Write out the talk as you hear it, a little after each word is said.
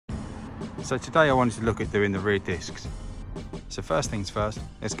So today I wanted to look at doing the rear discs. So first things first,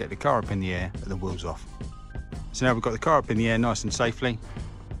 let's get the car up in the air and the wheels off. So now we've got the car up in the air nice and safely.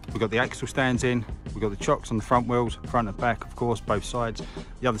 We've got the axle stands in, we've got the chocks on the front wheels, front and back of course, both sides.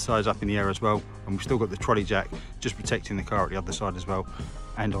 The other side's up in the air as well, and we've still got the trolley jack just protecting the car at the other side as well,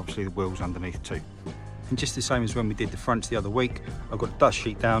 and obviously the wheels underneath too. And just the same as when we did the fronts the other week, I've got a dust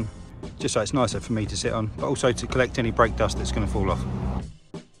sheet down just so it's nicer for me to sit on, but also to collect any brake dust that's going to fall off.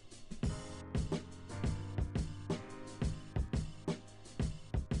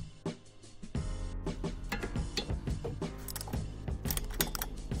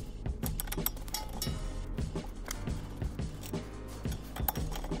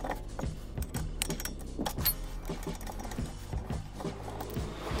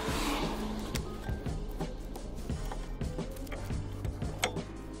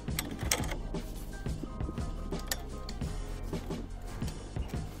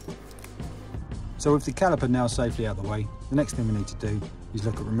 So with the caliper now safely out of the way, the next thing we need to do is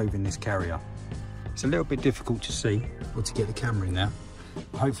look at removing this carrier. It's a little bit difficult to see or to get the camera in there,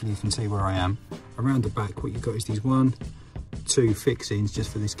 but hopefully you can see where I am. Around the back what you've got is these 1, 2 fixings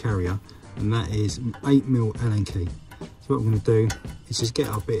just for this carrier, and that is an 8mm Allen key. So what we're going to do is just get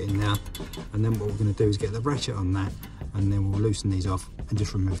our bit in there, and then what we're going to do is get the ratchet on that, and then we'll loosen these off and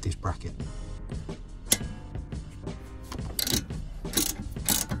just remove this bracket.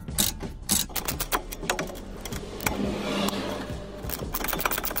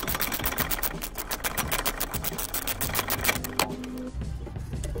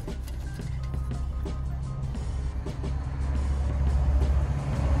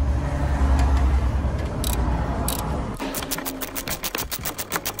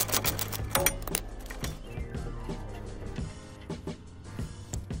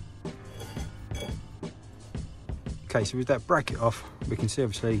 Okay, so with that bracket off, we can see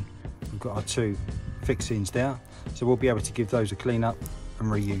obviously we've got our 2 fixings there. So we'll be able to give those a clean up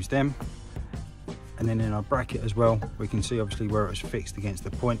and reuse them. And then in our bracket as well, we can see obviously where it's fixed against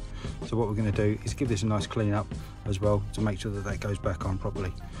the point. So what we're going to do is give this a nice clean up as well to make sure that that goes back on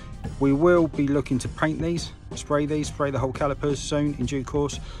properly. We will be looking to paint these, spray the whole calipers soon in due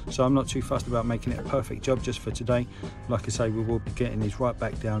course. So I'm not too fussed about making it a perfect job just for today. Like I say, we will be getting these right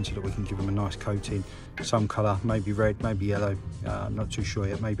back down so that we can give them a nice coating, some colour, maybe red, maybe yellow. I'm not too sure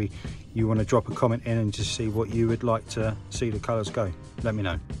yet. Maybe you want to drop a comment in and just see what you would like to see the colours go. Let me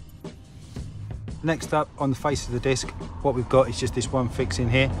know. Next up, on the face of the disc, what we've got is just this one fix in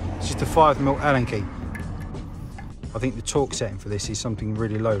here. It's just a 5mm Allen key. I think the torque setting for this is something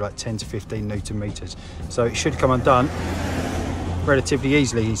really low, like 10 to 15 Newton meters. So it should come undone relatively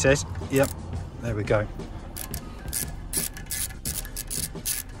easily, he says. Yep, there we go.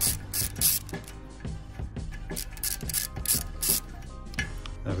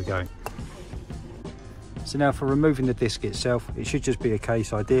 There we go. So now for removing the disc itself, it should just be a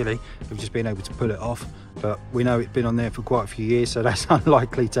case, ideally, of just being able to pull it off. But we know it's been on there for quite a few years, so that's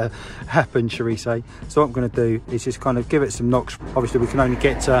unlikely to happen, shall we say. So what I'm going to do is just kind of give it some knocks. Obviously, we can only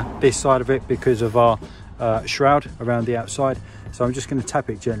get to this side of it because of our shroud around the outside. So I'm just going to tap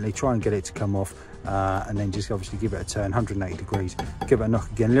it gently, try and get it to come off, and then just obviously give it a turn, 180 degrees. Give it a knock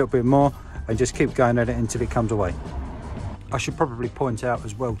again, a little bit more, and just keep going at it until it comes away. I should probably point out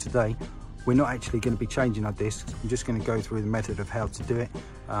as well today, we're not actually going to be changing our discs. I'm just going to go through the method of how to do it.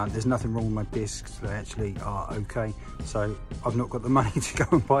 There's nothing wrong with my discs, they actually are okay. So I've not got the money to go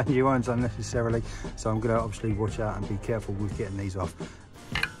and buy new ones unnecessarily. So I'm going to obviously watch out and be careful with getting these off.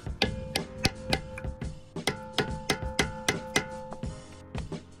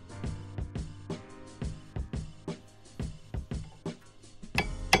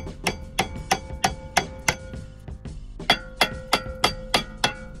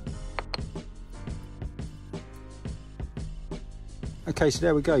 Okay, so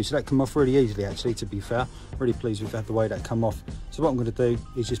there we go. So that came off really easily, actually, to be fair. Really pleased with the way that come off. So what I'm going to do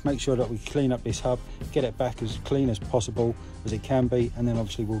is just make sure that we clean up this hub, get it back as clean as possible as it can be, and then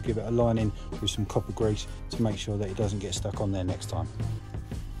obviously we'll give it a lining with some copper grease to make sure that it doesn't get stuck on there next time.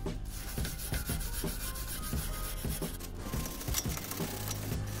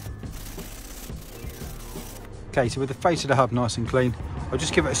 Okay, so with the face of the hub nice and clean, I'll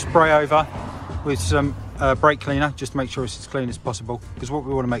just give it a spray over with some brake cleaner, just to make sure it's as clean as possible, because what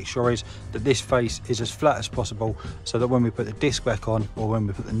we want to make sure is that this face is as flat as possible, so that when we put the disc back on, or when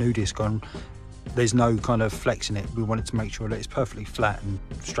we put the new disc on, there's no kind of flex in it. We want it to make sure that it's perfectly flat and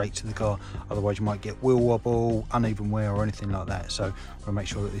straight to the car, otherwise you might get wheel wobble, uneven wear or anything like that. So we'll make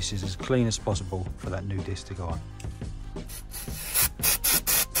sure that this is as clean as possible for that new disc to go on.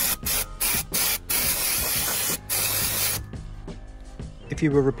 If if you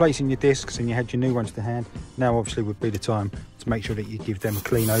were replacing your discs and you had your new ones to hand, now obviously would be the time to make sure that you give them a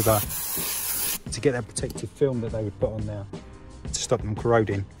clean over to get that protective film that they would put on there to stop them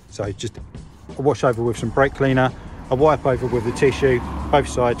corroding. So just a wash over with some brake cleaner, a wipe over with the tissue, both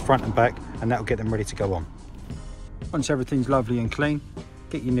sides, front and back, and that'll get them ready to go on. Once everything's lovely and clean,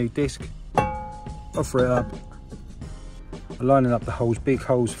 get your new disc, offer it up, lining up the holes, big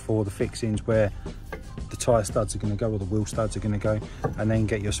holes for the fixings where the tyre studs are going to go or the wheel studs are going to go, and then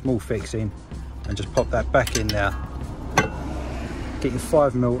get your small fixing and just pop that back in there. Get your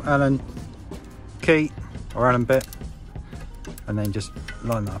 5mm Allen key or Allen bit, and then just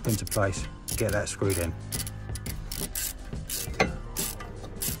line that up into place, get that screwed in.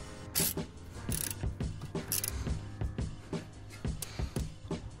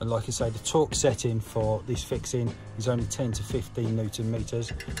 And like I say, the torque setting for this fixing is only 10 to 15 Newton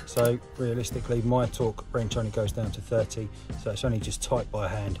meters. So realistically, my torque wrench only goes down to 30. So it's only just tight by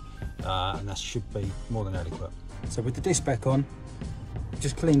hand, and that should be more than adequate. So with the disc back on,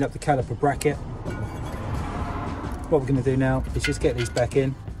 just cleaned up the caliper bracket. What we're going to do now is just get these back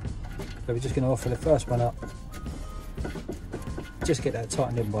in. So we're just going to offer the first one up. Just get that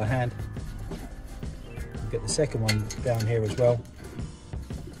tightened in by hand. Get the second one down here as well.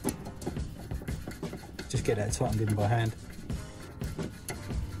 Just get that tightened in by hand,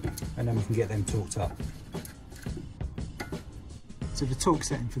 and then we can get them torqued up. So the torque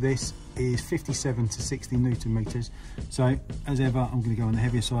setting for this is 57 to 60 Newton meters. So as ever, I'm going to go on the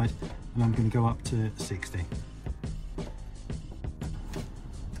heavier side, and I'm going to go up to 60.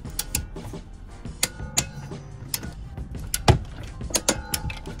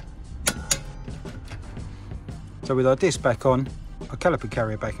 So with our disc back on, our caliper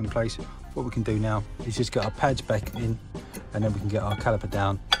carrier back in place, what we can do now is just get our pads back in, and then we can get our caliper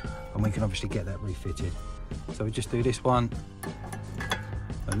down, and we can obviously get that refitted. So we just do this one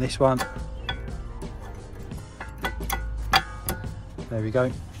and this one. There we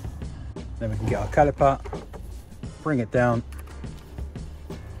go. Then we can get our caliper, bring it down,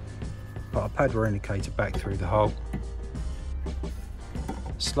 put our pad or indicator back through the hole,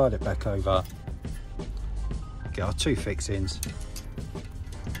 slide it back over, get our two fixings,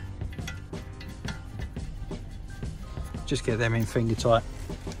 just get them in finger tight,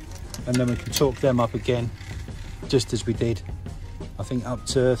 and then we can torque them up again, just as we did, I think up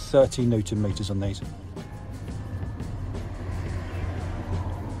to 30 Newton meters on these.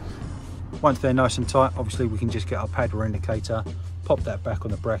 Once they're nice and tight, obviously we can just get our pad or indicator, pop that back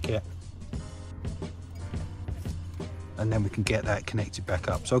on the bracket, and then we can get that connected back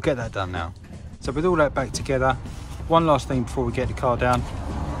up. So I'll get that done now. So with all that back together, one last thing before we get the car down,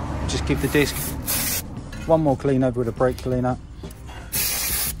 just give the disc one more clean over with a brake cleaner,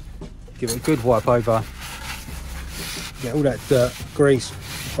 give it a good wipe over, get all that dirt, grease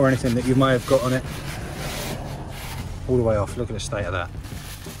or anything that you may have got on it all the way off. Look at the state of that.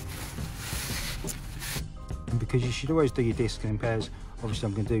 And because you should always do your discs in pairs, obviously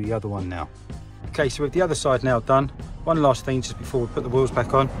I'm going to do the other one now. Okay, so with the other side now done, one last thing just before we put the wheels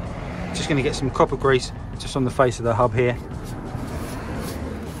back on, just going to get some copper grease just on the face of the hub here,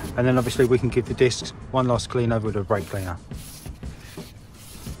 and then obviously we can give the discs one last clean over with a brake cleaner.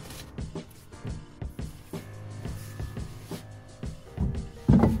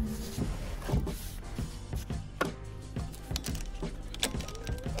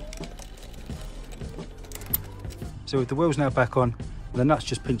 So with the wheels now back on, the nuts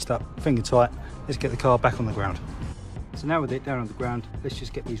just pinched up, finger tight, let's get the car back on the ground. So now with it down on the ground, let's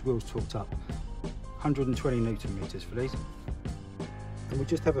just get these wheels torqued up. 120 Newton meters for these. And we'll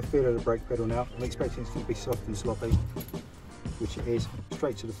just have a feel of the brake pedal now. I'm expecting it's going to be soft and sloppy, which it is,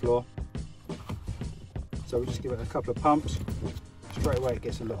 straight to the floor. So we'll just give it a couple of pumps. Straight away it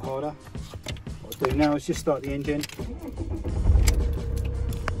gets a lot harder. What I'll do now is just start the engine.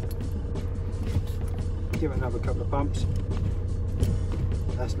 Give it another couple of pumps.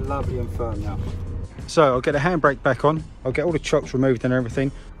 That's lovely and firm now. So I'll get the handbrake back on, I'll get all the chocks removed and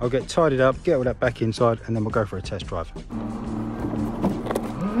everything, I'll get tidied up, get all that back inside, and then we'll go for a test drive.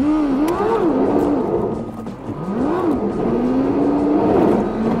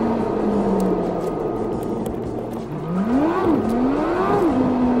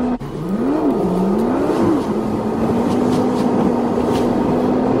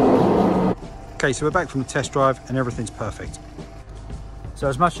 Okay, so we're back from the test drive and everything's perfect. So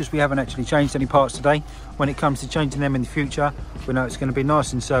as much as we haven't actually changed any parts today, when it comes to changing them in the future, we know it's going to be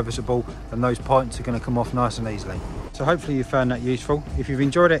nice and serviceable, and those parts are going to come off nice and easily. So hopefully you found that useful. If you've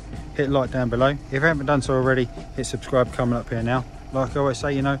enjoyed it, hit like down below. If you haven't done so already, hit subscribe coming up here now. Like I always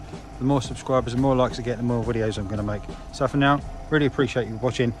say, you know, the more subscribers and more likes I get, the more videos I'm going to make. So for now, Really appreciate you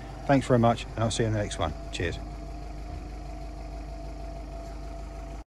watching. Thanks very much, and I'll see you in the next one. Cheers.